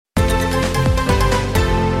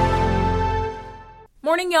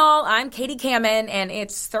Morning, y'all. I'm Katie Kamen, and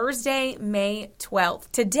it's Thursday, May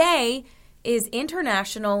 12th. Today is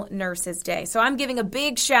International Nurses Day, so I'm giving a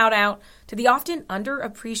big shout out to the often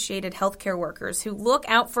underappreciated healthcare workers who look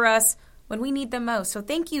out for us when we need them most. So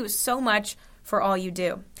thank you so much for all you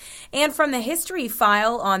do. And from the history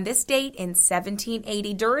file, on this date in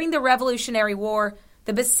 1780, during the Revolutionary War,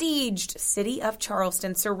 the besieged city of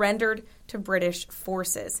Charleston surrendered to British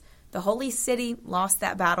forces. The Holy City lost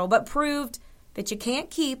that battle, but proved that you can't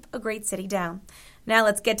keep a great city down. Now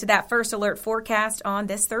let's get to that first alert forecast on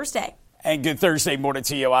this Thursday. And good Thursday morning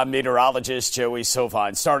to you. I'm meteorologist Joey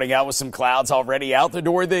Sovine. Starting out with some clouds already out the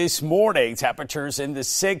door this morning. Temperatures in the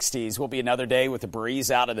 60s. Will be another day with a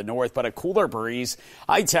breeze out of the north, but a cooler breeze.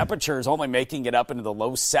 High temperatures only making it up into the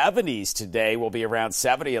low 70s today. Will be around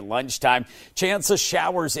 70 at lunchtime. Chance of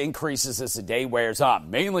showers increases as the day wears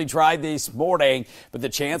on. Mainly dry this morning, but the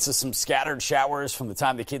chance of some scattered showers from the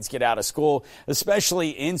time the kids get out of school,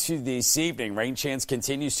 especially into this evening. Rain chance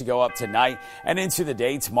continues to go up tonight and into the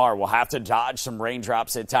day tomorrow. We'll have to dodge some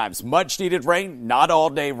raindrops at times. Much needed rain, not all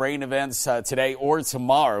day rain events today or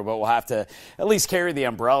tomorrow, but we'll have to at least carry the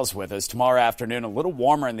umbrellas with us. Tomorrow afternoon, a little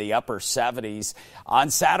warmer in the upper 70s. On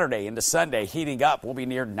Saturday into Sunday, heating up. We'll be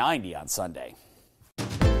near 90 on Sunday.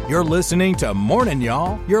 You're listening to Morning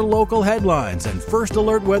Y'all, your local headlines and first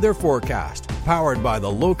alert weather forecast, powered by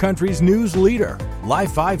the Lowcountry's news leader,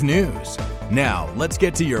 Live 5 News. Now, let's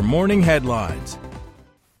get to your morning headlines.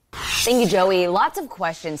 Thank you, Joey. Lots of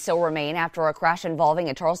questions still remain after a crash involving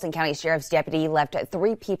a Charleston County Sheriff's deputy left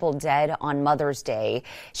 3 people dead on Mother's Day.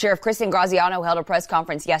 Sheriff Kristen Graziano held a press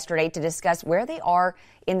conference yesterday to discuss where they are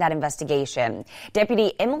in that investigation.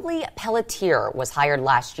 Deputy Emily Pelletier was hired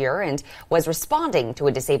last year and was responding to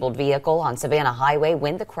a disabled vehicle on Savannah Highway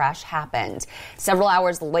when the crash happened. Several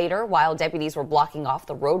hours later, while deputies were blocking off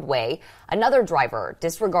the roadway, another driver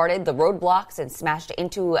disregarded the roadblocks and smashed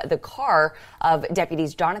into the car of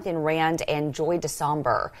deputies Jonathan Rand and Joy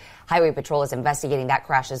DeSomber. Highway Patrol is investigating that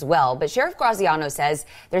crash as well, but Sheriff Graziano says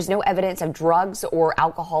there's no evidence of drugs or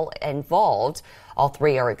alcohol involved. All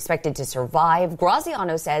 3 are expected to survive.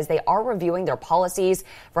 Graziano says they are reviewing their policies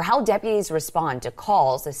for how deputies respond to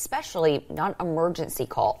calls, especially non-emergency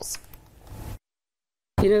calls.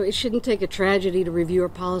 You know, it shouldn't take a tragedy to review our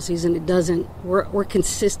policies, and it doesn't. We're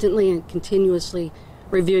consistently and continuously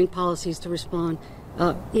reviewing policies to respond.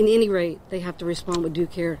 In any rate, they have to respond with due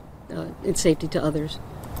care and safety to others.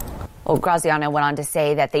 Well, Graziano went on to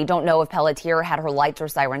say that they don't know if Pelletier had her lights or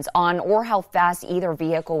sirens on or how fast either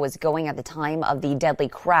vehicle was going at the time of the deadly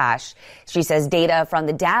crash. She says data from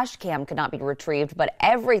the dash cam could not be retrieved, but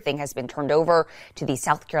everything has been turned over to the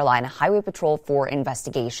South Carolina Highway Patrol for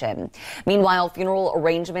investigation. Meanwhile, funeral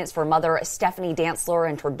arrangements for mother Stephanie Dantzler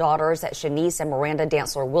and her daughters Shanice and Miranda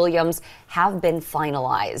Dantzler Williams have been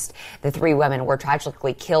finalized. The 3 women were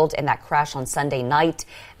tragically killed in that crash on Sunday night.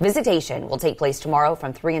 Visitation will take place tomorrow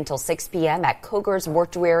from 3 until 6 p.m. at Coger's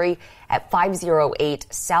Mortuary at 508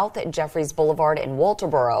 South Jeffries Boulevard in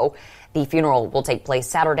Walterboro. The funeral will take place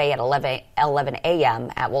Saturday at 11 a.m.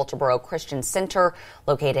 at Walterboro Christian Center,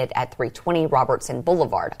 located at 320 Robertson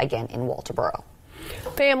Boulevard, again in Walterboro.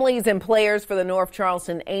 Families and players for the North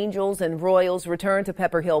Charleston Angels and Royals returned to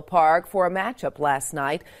Pepper Hill Park for a matchup last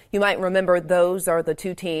night. You might remember those are the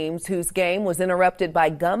 2 teams whose game was interrupted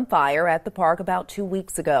by gunfire at the park about 2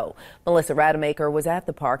 weeks ago. Melissa Rademacher was at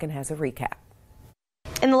the park and has a recap.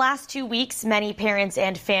 In the last 2 weeks, many parents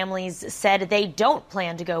and families said they don't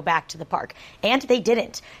plan to go back to the park, and they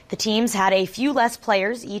didn't. The teams had a few less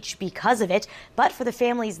players each because of it, but for the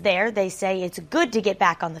families there, they say it's good to get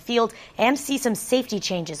back on the field and see some safety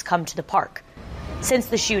changes come to the park. Since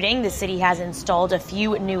the shooting, the city has installed a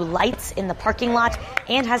few new lights in the parking lot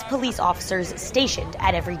and has police officers stationed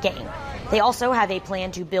at every game. They also have a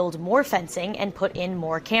plan to build more fencing and put in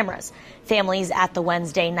more cameras. Families at the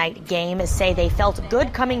Wednesday night game say they felt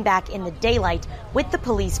good coming back in the daylight with the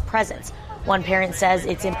police presence. One parent says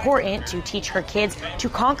it's important to teach her kids to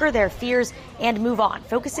conquer their fears and move on,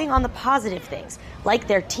 focusing on the positive things, like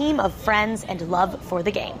their team of friends and love for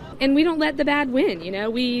the game. And we don't let the bad win, you know,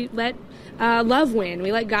 we let love win,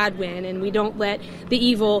 we let God win, and we don't let the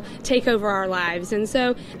evil take over our lives. And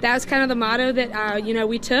so that was kind of the motto that,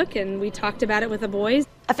 we took, and we talked about it with the boys.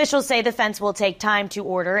 Officials say the fence will take time to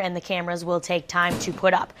order and the cameras will take time to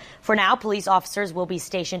put up. For now, police officers will be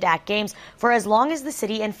stationed at games for as long as the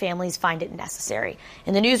city and families find it necessary.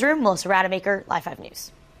 In the newsroom, Melissa Rademacher, Live 5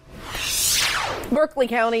 News. Berkeley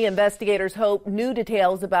County investigators hope new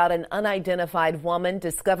details about an unidentified woman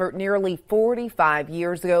discovered nearly 45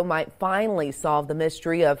 years ago might finally solve the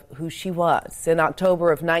mystery of who she was. In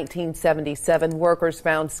October of 1977, workers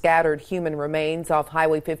found scattered human remains off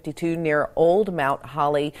Highway 52 near Old Mount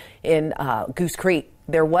Holly in Goose Creek.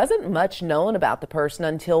 There wasn't much known about the person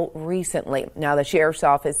until recently. Now, the sheriff's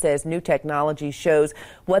office says new technology shows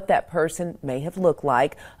what that person may have looked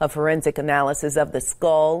like. A forensic analysis of the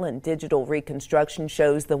skull and digital reconstruction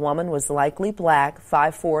shows the woman was likely black,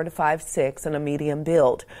 5'4" to 5'6", and a medium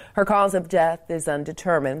build. Her cause of death is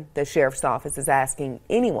undetermined. The sheriff's office is asking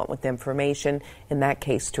anyone with information in that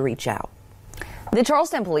case to reach out. The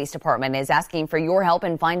Charleston Police Department is asking for your help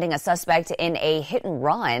in finding a suspect in a hit and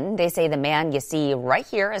run. They say the man you see right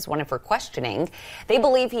here is wanted for questioning. They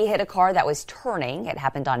believe he hit a car that was turning. It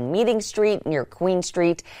happened on Meeting Street near Queen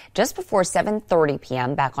Street just before 7:30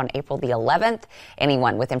 p.m. back on April the 11th.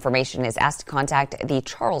 Anyone with information is asked to contact the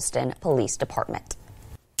Charleston Police Department.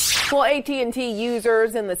 Well, AT&T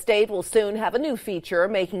users in the state will soon have a new feature,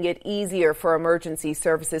 making it easier for emergency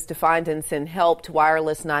services to find and send help to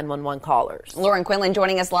wireless 911 callers. Lauren Quinlan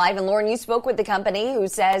joining us live. And Lauren, you spoke with the company who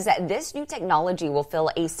says that this new technology will fill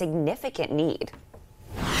a significant need.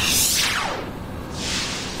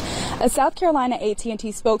 A South Carolina AT&T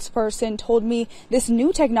spokesperson told me this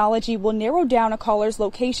new technology will narrow down a caller's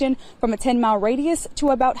location from a 10-mile radius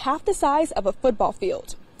to about half the size of a football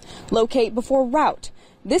field. Locate before route.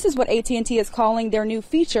 This is what AT&T is calling their new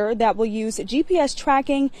feature that will use GPS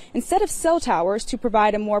tracking instead of cell towers to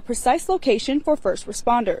provide a more precise location for first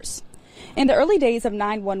responders. In the early days of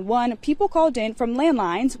 911, people called in from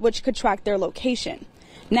landlines, which could track their location.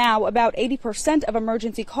 Now, about 80% of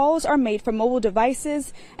emergency calls are made from mobile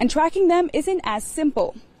devices, and tracking them isn't as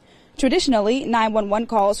simple. Traditionally, 911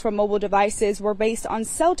 calls from mobile devices were based on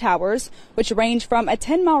cell towers, which range from a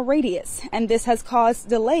 10-mile radius, and this has caused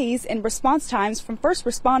delays in response times from first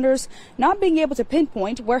responders not being able to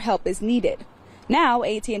pinpoint where help is needed. Now,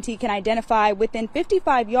 AT&T can identify within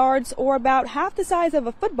 55 yards or about half the size of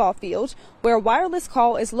a football field where a wireless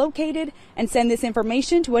call is located and send this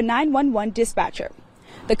information to a 911 dispatcher.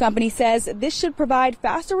 The company says this should provide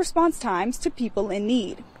faster response times to people in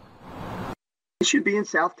need. It should be in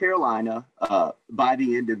South Carolina by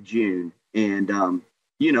the end of June. And,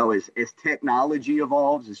 as technology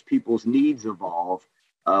evolves, as people's needs evolve,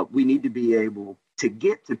 we need to be able to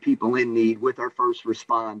get to people in need with our first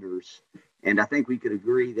responders. And I think we could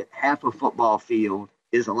agree that half a football field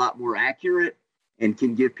is a lot more accurate and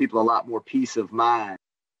can give people a lot more peace of mind.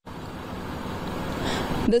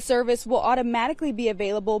 The service will automatically be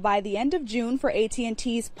available by the end of June for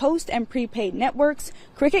AT&T's post and prepaid networks,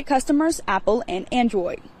 Cricket customers, Apple, and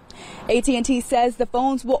Android. AT&T says the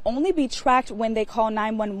phones will only be tracked when they call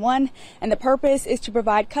 911, and the purpose is to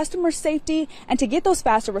provide customer safety and to get those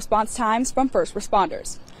faster response times from first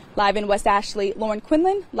responders. Live in West Ashley, Lauren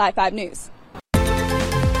Quinlan, Live 5 News.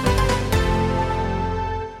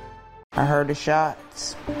 I heard the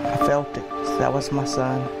shots. I felt it. That was my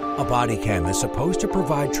son. A body cam is supposed to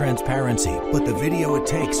provide transparency, but the video it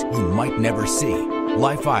takes you might never see.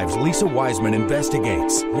 Live 5's Lisa Wiseman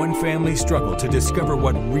investigates when families struggle to discover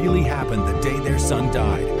what really happened the day their son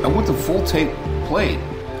died. I want the full tape played.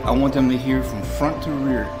 I want them to hear from front to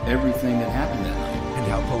rear everything that happened that night.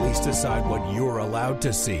 And how police decide what you're allowed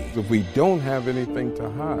to see. If we don't have anything to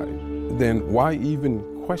hide, then why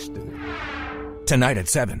even question it? Tonight at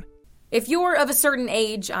 7. If you're of a certain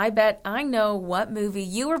age, I bet I know what movie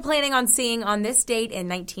you were planning on seeing on this date in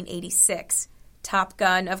 1986. Top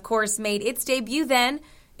Gun, of course, made its debut then.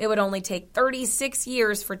 It would only take 36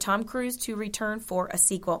 years for Tom Cruise to return for a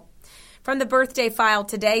sequel. From the birthday file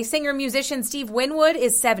today, singer-musician Steve Winwood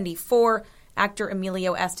is 74. Actor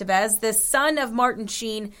Emilio Estevez, the son of Martin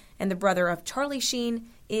Sheen and the brother of Charlie Sheen,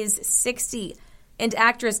 is 60. And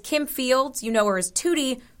actress Kim Fields, you know her as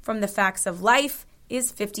Tootie from The Facts of Life, is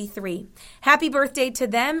 53. Happy birthday to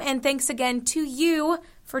them, and thanks again to you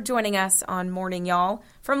for joining us on Morning Y'all.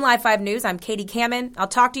 From Live 5 News, I'm Katie Kamen. I'll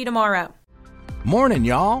talk to you tomorrow. Morning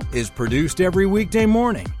Y'all is produced every weekday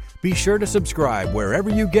morning. Be sure to subscribe wherever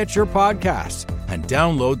you get your podcasts and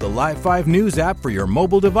download the Live 5 News app for your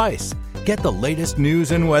mobile device. Get the latest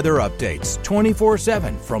news and weather updates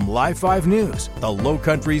 24/7 from Live 5 News, the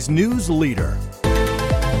Lowcountry's news leader.